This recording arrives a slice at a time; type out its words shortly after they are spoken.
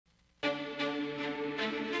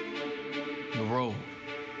road.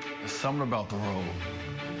 There's something about the road.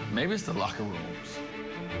 Maybe it's the locker rooms.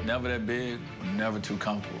 Never that big, never too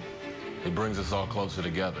comfortable. It brings us all closer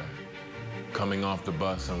together. Coming off the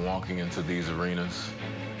bus and walking into these arenas,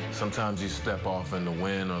 sometimes you step off and the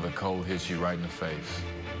wind or the cold hits you right in the face.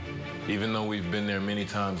 Even though we've been there many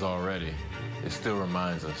times already, it still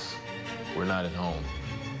reminds us we're not at home.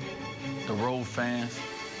 The road fans,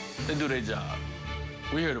 they do their job.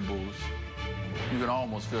 We hear the boos. You can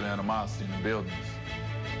almost feel the animosity in the buildings.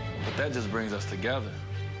 But that just brings us together,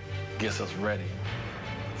 gets us ready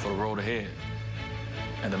for the road ahead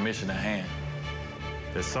and the mission at hand.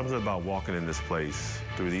 There's something about walking in this place,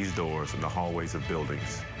 through these doors and the hallways of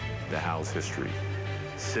buildings that house history.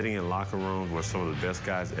 Sitting in locker rooms where some of the best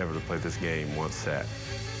guys ever to play this game once sat.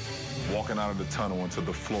 Walking out of the tunnel into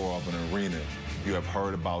the floor of an arena you have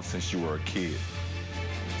heard about since you were a kid.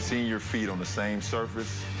 Seeing your feet on the same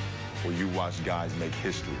surface where you watch guys make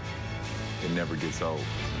history. It never gets old.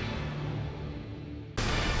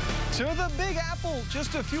 To the Big Apple,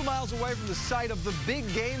 just a few miles away from the site of the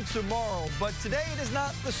big game tomorrow. But today it is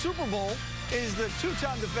not the Super Bowl. It is the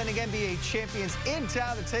two-time defending NBA champions in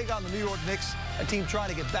town to take on the New York Knicks, a team trying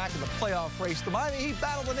to get back in the playoff race. The Miami Heat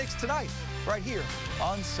battle the Knicks tonight, right here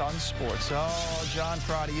on Sunsports. Oh, John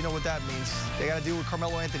Friday, you know what that means. They got to deal with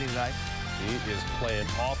Carmelo Anthony tonight. He is playing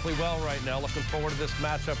awfully well right now. Looking forward to this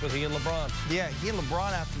matchup with he and LeBron. Yeah, he and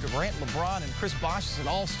LeBron after Durant, LeBron, and Chris Bosh is an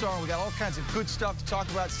all-star. We got all kinds of good stuff to talk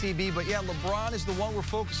about, CB. But, yeah, LeBron is the one we're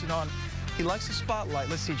focusing on. He likes the spotlight.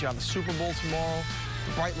 Let's see, John, the Super Bowl tomorrow,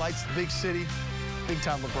 the bright lights, the big city.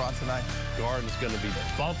 Big-time LeBron tonight. Garden's going to be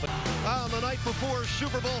bumping. On the night before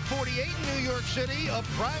Super Bowl 48 in New York City, a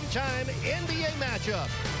primetime NBA matchup.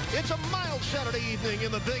 It's a mild Saturday evening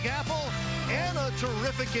in the Big Apple and a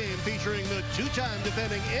terrific game featuring the two-time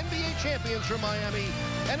defending NBA champions from Miami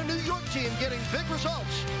and a New York team getting big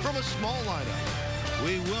results from a small lineup.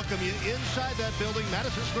 We welcome you inside that building,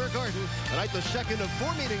 Madison Square Garden. Tonight, the second of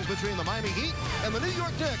 4 meetings between the Miami Heat and the New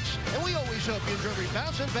York Knicks. And we always hope you enjoy every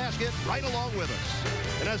bounce and basket right along with us.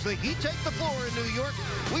 And as the Heat take the floor in New York,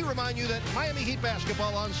 we remind you that Miami Heat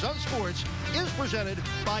basketball on Sunsports is presented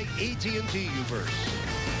by AT&T Uverse.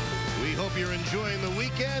 We hope you're enjoying the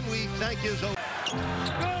weekend. We thank you so much.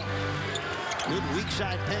 Good weak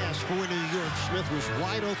side pass for New York. Smith was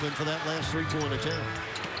wide open for that last three-point attempt.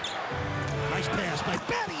 Nice pass by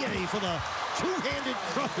Battier for the two-handed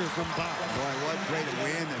crusher from Bob. Boy, what great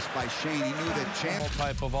awareness by Shane. He knew that chance.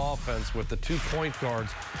 Type of offense with the 2 point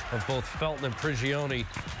guards of both Felton and Prigioni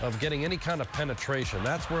of getting any kind of penetration.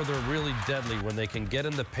 That's where they're really deadly, when they can get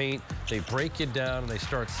in the paint, they break you down, and they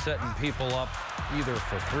start setting people up either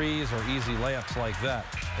for threes or easy layups like that.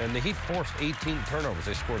 And the Heat forced 18 turnovers.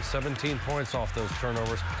 They scored 17 points off those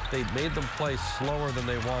turnovers. They made them play slower than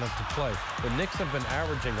they wanted to play. The Knicks have been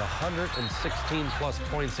averaging 116-plus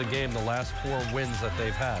points a game the last 4 wins that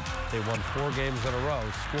they've had. They won 4 games in a row,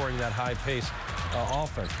 scoring that high-paced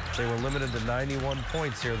offense. They were limited to 91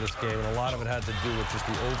 points here this game, and a lot of it had to do with just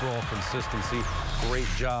the overall consistency. Great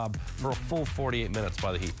job for a full 48 minutes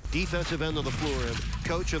by the Heat. Defensive end of the floor, and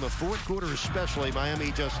coach, in the fourth quarter especially,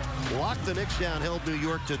 Miami just locked the Knicks down, held New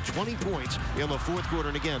York to 20 points in the fourth quarter,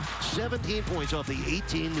 and again, 17 points off the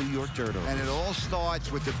 18 New York turnovers. And it all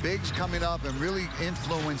starts with the bigs coming up and really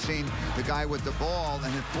influencing the guy with the ball,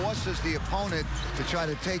 and it forces the opponent to try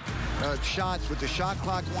to take shots with the shot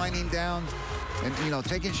clock winding down. And, you know,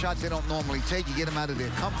 taking shots they don't normally take. You get them out of their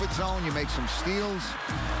comfort zone. You make some steals.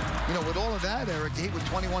 You know, with all of that, Eric, the Heat were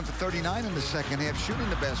 21 for 39 in the second half, shooting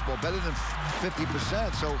the basketball better than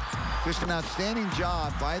 50%. So just an outstanding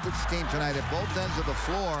job by this team tonight at both ends of the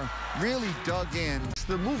floor. Really dug in. It's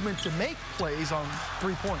the movement to make plays on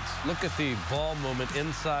 3 points. Look at the ball movement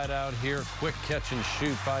inside out here. Quick catch and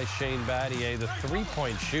shoot by Shane Battier. The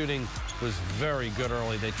three-point shooting was very good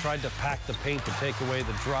early. They tried to pack the paint to take away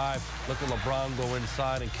the drive. Look at LeBron go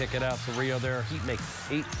inside and kick it out to Rio there. Heat make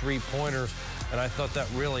 8 three-pointers, and I thought that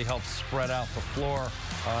really helped spread out the floor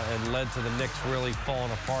and led to the Knicks really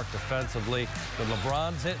falling apart defensively. When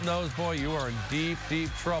LeBron's hitting those, boy, you are in deep,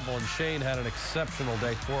 deep trouble, and Shane had an exceptional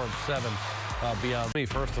day, 4 of 7. Beyond me,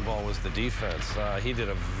 first of all, was the defense. He did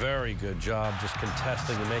a very good job just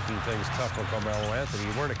contesting and making things tough for Carmelo Anthony.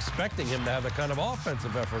 You weren't expecting him to have the kind of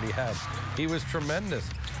offensive effort he had. He was tremendous.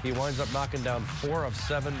 He winds up knocking down 4 of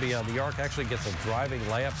 7 beyond the arc. Actually gets a driving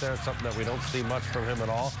layup there, something that we don't see much from him at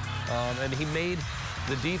all. And he made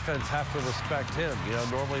the defense have to respect him. You know,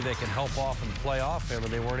 normally they can help off and play off him,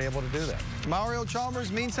 and they weren't able to do that. Mario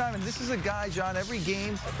Chalmers, meantime, and this is a guy, John, every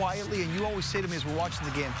game quietly, and you always say to me as we're watching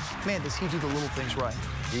the game, man, does he do the little things right?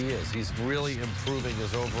 He is. He's really improving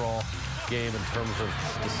his overall game in terms of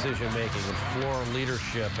decision-making and floor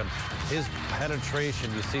leadership and his penetration.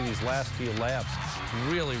 You see these last few laps,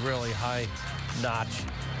 really, really high-notch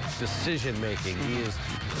decision-making. He is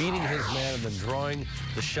beating his man and then drawing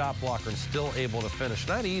the shot blocker and still able to finish.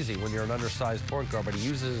 Not easy when you're an undersized point guard, but he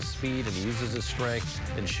uses his speed and he uses his strength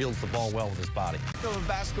and shields the ball well with his body.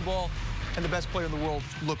 Basketball and the best player in the world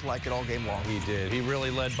looked like it all game long. He did. He really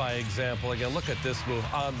led by example. Again, look at this move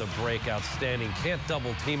on the break. Outstanding. Can't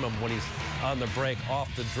double team him when he's on the break, off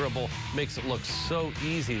the dribble. Makes it look so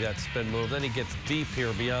easy, that spin move. Then he gets deep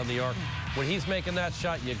here beyond the arc. When he's making that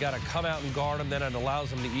shot, you got to come out and guard him. Then it allows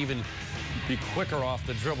him to even be quicker off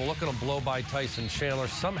the dribble. Look at him blow by Tyson Chandler.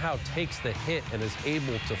 Somehow takes the hit and is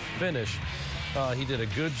able to finish. He did a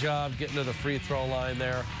good job getting to the free throw line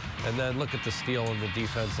there. And then look at the steal in the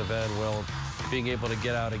defensive end. Will being able to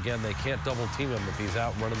get out again. They can't double team him if he's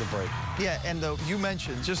out running the break. Yeah, and you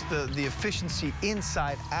mentioned just the efficiency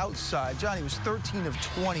inside, outside. Johnny was 13 of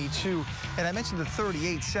 22, and I mentioned the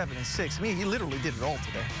 38, 7, and 6. I mean, he literally did it all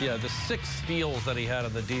today. Yeah, the 6 steals that he had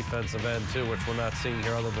on the defensive end, too, which we're not seeing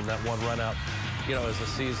here other than that one run out, you know, is a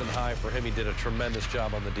season high for him. He did a tremendous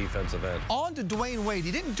job on the defensive end. On to Dwayne Wade.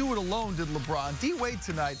 He didn't do it alone, did LeBron. D. Wade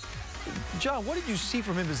tonight. John, what did you see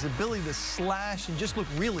from him? His ability to slash and just look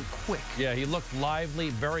really quick. Yeah, he looked lively,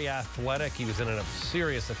 very athletic. He was in a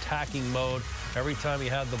serious attacking mode. Every time he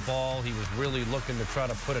had the ball, he was really looking to try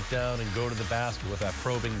to put it down and go to the basket with that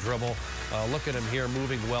probing dribble. Look at him here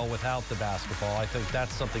moving well without the basketball. I think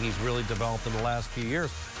that's something he's really developed in the last few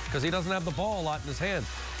years because he doesn't have the ball a lot in his hands.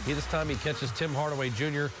 This time he catches Tim Hardaway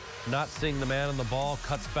Jr., not seeing the man on the ball,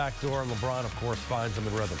 cuts back door, and LeBron, of course, finds him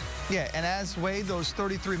in rhythm. Yeah, and as Wade, those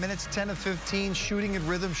 33 minutes, 10 of 15, shooting in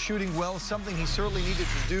rhythm, shooting well, something he certainly needed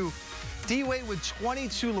to do. D. Wade with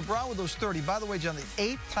 22, LeBron with those 30. By the way, John, the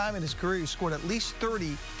 8th time in his career he scored at least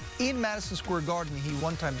 30 in Madison Square Garden. He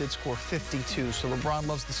one time did score 52, so LeBron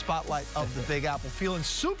loves the spotlight of the Big Apple. Feeling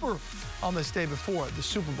super on this day before the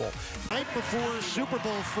Super Bowl. Night before Super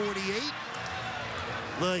Bowl 48.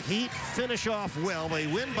 The Heat finish off well. They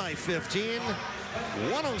win by 15,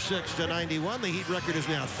 106-91. The Heat record is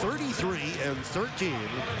now 33-13.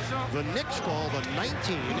 The Knicks fall to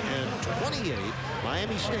 19-28.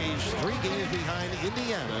 Miami stays 3 games behind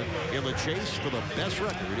Indiana in the chase for the best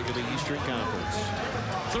record in the Eastern Conference.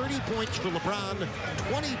 30 points for LeBron,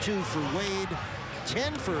 22 for Wade,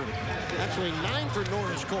 9 for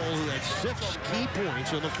Norris Cole, who had 6 key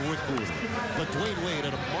points in the 4th quarter. But Dwayne Wade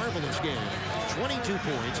had a marvelous game. 22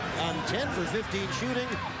 points on 10 for 15 shooting.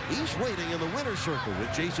 He's waiting in the winner's circle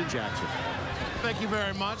with Jason Jackson. Thank you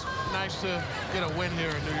very much. Nice to get a win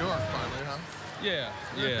here in New York finally, huh? Yeah.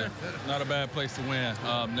 Not a bad place to win,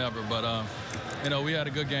 never. But, you know, we had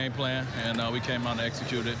a good game plan, and we came out and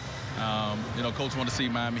executed. You know, Coach wanted to see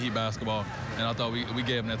Miami Heat basketball, and I thought we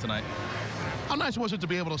gave him that tonight. How nice was it to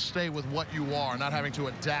be able to stay with what you are, not having to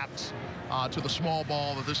adapt to the small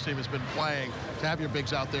ball that this team has been playing, to have your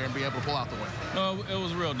bigs out there and be able to pull out the win? No, it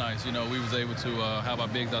was real nice. You know, we was able to have our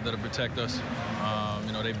bigs out there to protect us.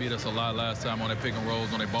 You know, they beat us a lot last time on their pick and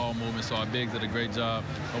rolls, on their ball movement, so our bigs did a great job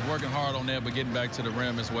of working hard on that, but getting back to the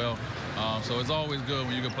rim as well. So it's always good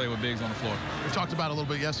when you can play with bigs on the floor. We talked about it a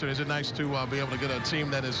little bit yesterday. Is it nice to be able to get a team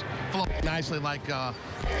that is flowing nicely like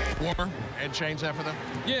Warner and change that for them?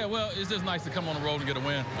 Yeah, well, it's just nice to come on the road and get a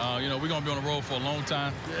win. You know, we're going to be on the road for a long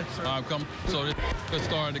time. Yes, So it's a good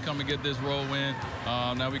start to come and get this road win.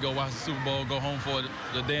 Now we go watch the Super Bowl, go home for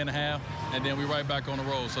a day and a half, and then we right back on the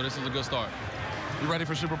road. So this is a good start. You ready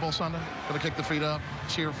for Super Bowl Sunday? Gonna kick the feet up,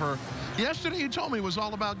 cheer for... Yesterday you told me it was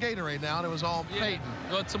all about Gatorade now, and it was all Peyton.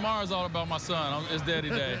 Well, tomorrow's all about my son. It's Daddy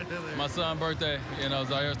Day. My son's birthday, you know,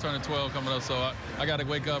 Zaires turning 12 coming up, so I got to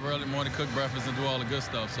wake up early in the morning, cook breakfast, and do all the good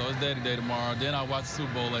stuff. So it's Daddy Day tomorrow. Then I'll watch the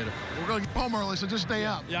Super Bowl later. We're going to get home early, so just stay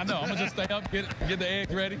up. Yeah, I know. I'm going to just stay up, get the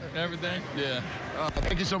eggs ready, everything. Yeah.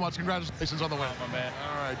 Thank you so much. Congratulations on the win. Oh, my man.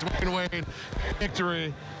 All right, Dwayne Wade,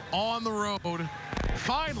 victory on the road.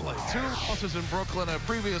 Finally, 2 losses in Brooklyn, a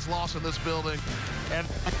previous loss in this building, and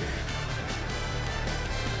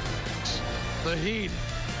the Heat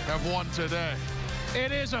have won today.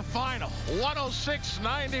 It is a final,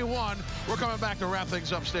 106-91. We're coming back to wrap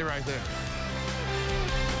things up. Stay right there.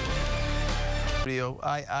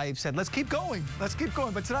 I've said, let's keep going. Let's keep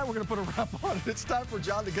going. But tonight we're going to put a wrap on it. It's time for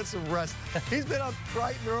John to get some rest. He's been up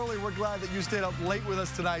bright and early. We're glad that you stayed up late with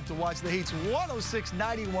us tonight to watch the Heat's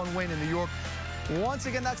 106-91 win in New York. Once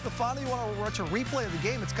again, that's the final. You want to watch a replay of the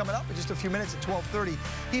game? It's coming up in just a few minutes at 12:30.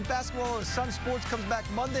 Heat basketball at Sunsports comes back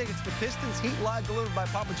Monday against the Pistons. Heat live delivered by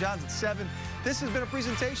Papa John's at 7. This has been a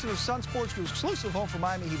presentation of Sunsports, your exclusive home for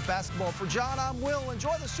Miami Heat basketball. For John, I'm Will.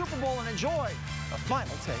 Enjoy the Super Bowl and enjoy the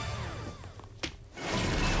final take.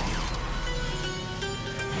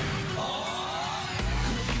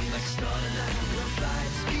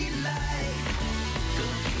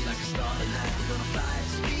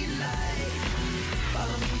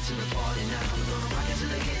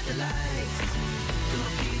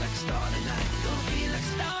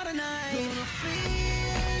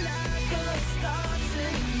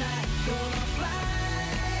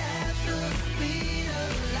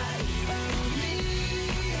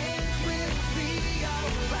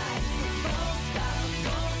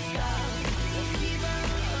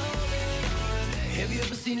 Have you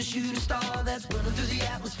ever seen a shooting star that's burning through the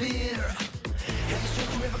atmosphere? Has a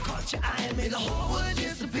strong river caught your eye and made the whole world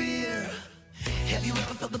disappear? Have you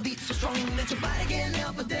ever felt the beat so strong that your body can't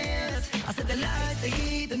help but dance? I said the light, the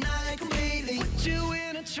heat, the night completely put you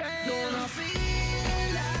in a trance. Gonna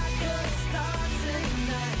feel like a star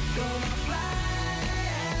tonight. Gonna fly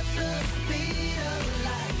at the speed of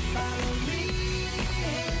light. Follow me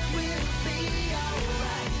and we'll be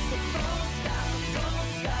alright. So don't stop,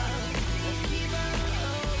 keep on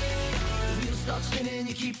moving. The wheels start spinning,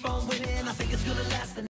 you keep on winning. I think it's gonna last the